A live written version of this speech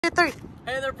Three.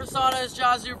 Hey there, Prasanna, it's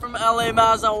Jazz here from LA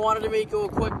Mazda. I wanted to make you a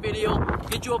quick video,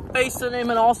 get you a face to the name,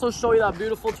 and also show you that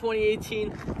beautiful 2018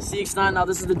 CX-9. Now,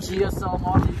 this is the GSL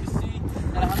model. You can see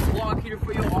that I have a block heater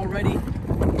for you already.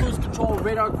 Cruise control,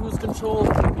 radar cruise control.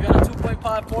 You got a 2.5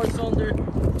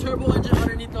 4-cylinder turbo engine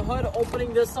underneath the hood.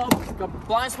 Opening this up, you got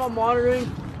blind spot monitoring,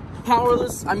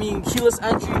 keyless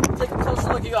entry. Take a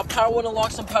closer look. You got power window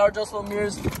locks and power adjustable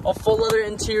mirrors, a full leather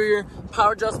interior,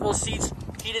 power adjustable seats,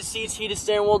 heated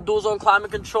steering wheel, dual zone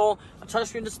climate control, a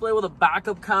touchscreen display with a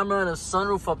backup camera and a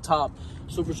sunroof up top.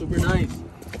 Super nice.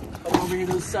 Come over here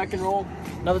to the second row.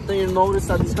 Another thing you'll notice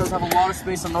that these cars have a lot of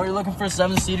space. I know you're looking for a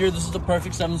 7-seater. This is the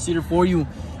perfect 7-seater for you.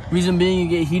 Reason being, you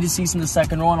get heated seats in the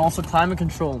second row and also climate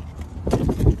control.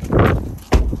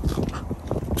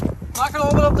 Not gonna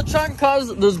open up the trunk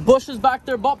because there's bushes back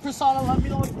there, but Prasanna, let me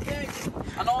know what you think.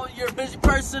 I know you're a busy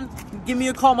person. Give me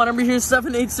a call. My number here is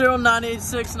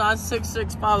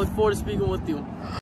 780-986-9665. I look forward to speaking with you.